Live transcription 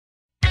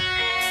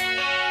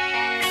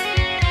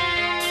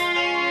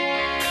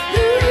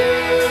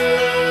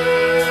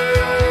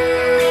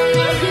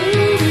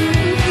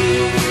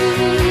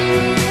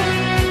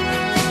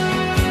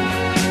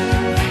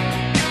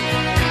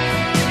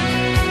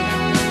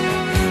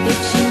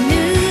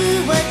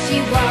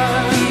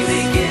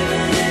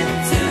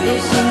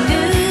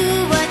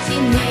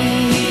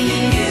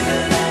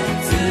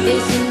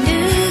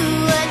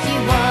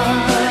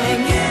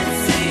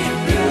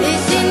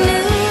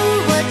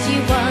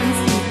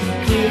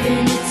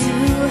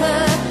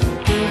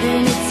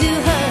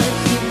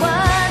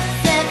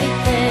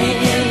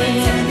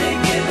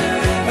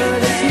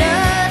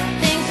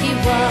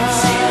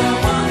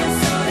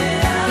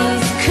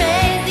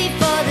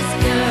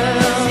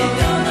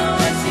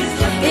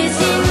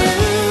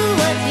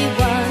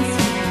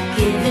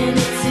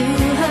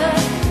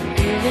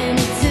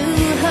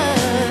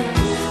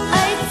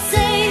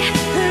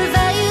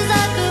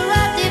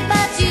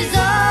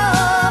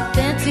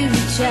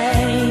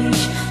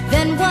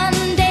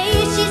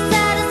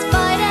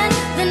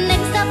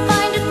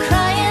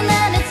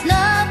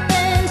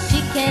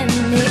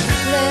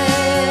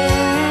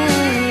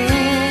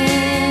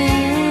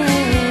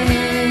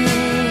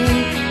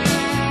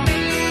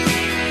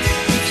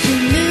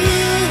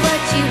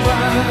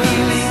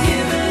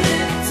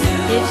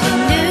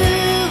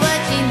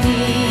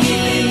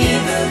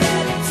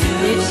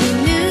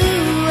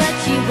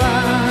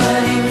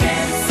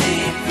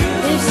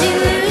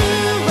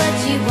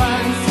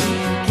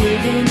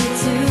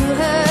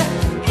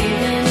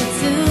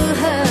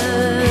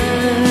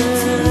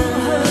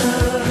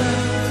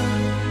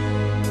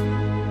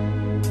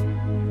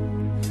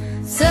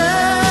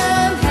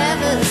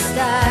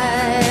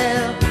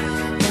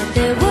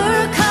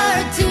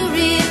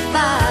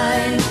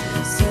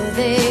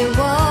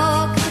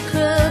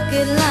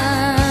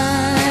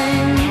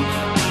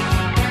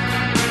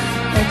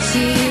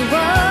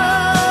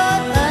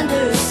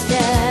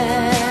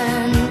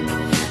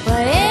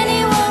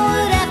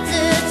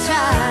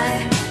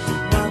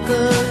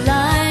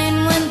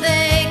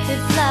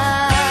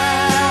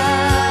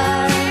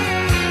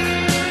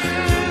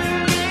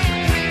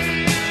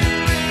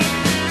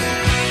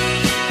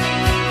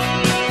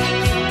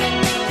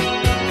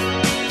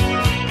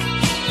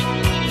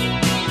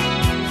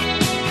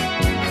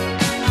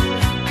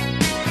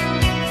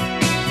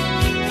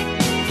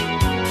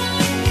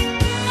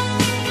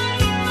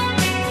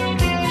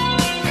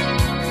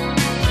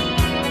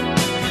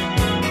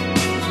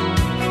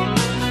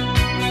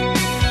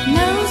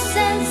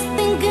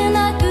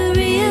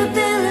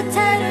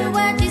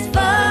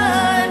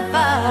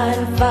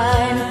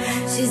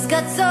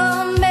So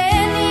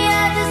many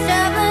are just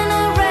traveling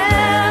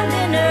around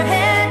in her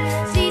head.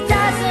 She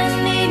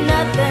doesn't need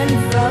nothing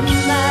from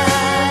mine.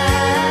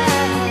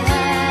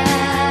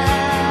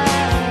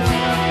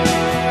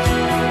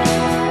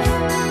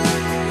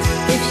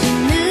 If she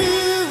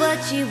knew what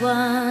she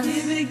wants,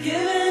 keep it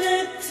giving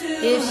it to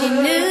if she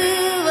her.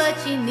 knew what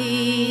she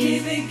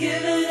needs, Keep it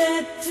giving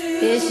it to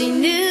if she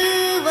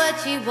knew what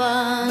she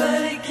wants,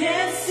 but it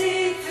can't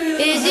see through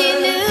if she her.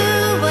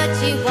 knew what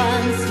she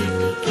wants, he'd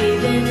be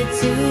giving it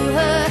to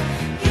her,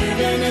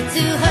 giving it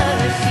to her.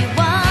 She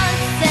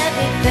wants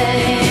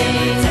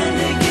everything, Tend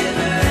to give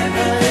her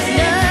but there's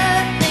everything.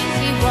 nothing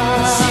she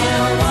wants. She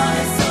don't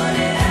wanna sort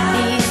it out,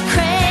 He's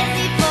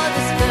crazy for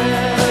this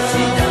girl. but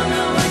she don't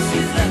know what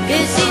she's looking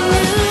If she for.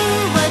 knew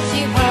what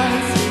she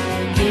wants, he'd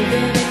be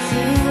giving it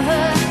to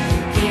her,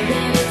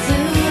 giving it to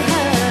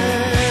her.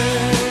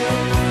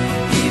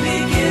 He be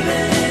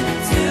giving it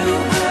to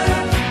her.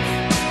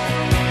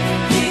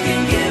 He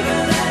can give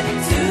her that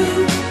too,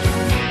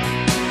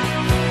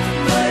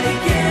 but he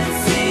can't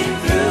see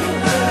through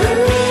her.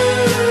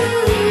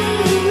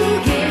 Ooh,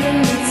 giving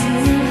it to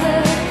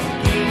her,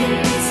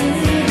 giving it to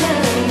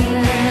her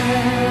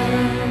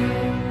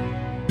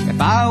now. If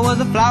I was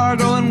a flower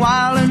growing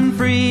wild and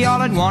free,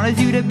 all I'd want is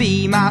you to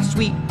be my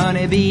sweet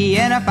honeybee.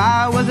 And if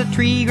I was a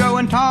tree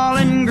growing tall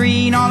and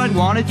green, all I'd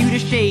want is you to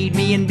shade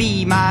me and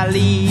be my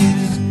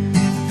leaves.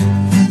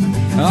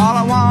 All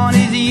I want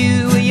is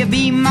you, will you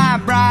be my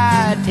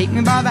bride? Take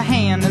me by the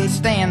hand and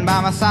stand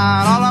by my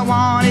side. All I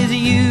want is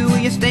you, will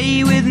you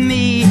stay with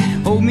me?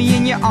 Hold me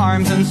in your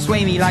arms and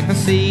sway me like the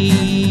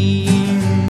sea.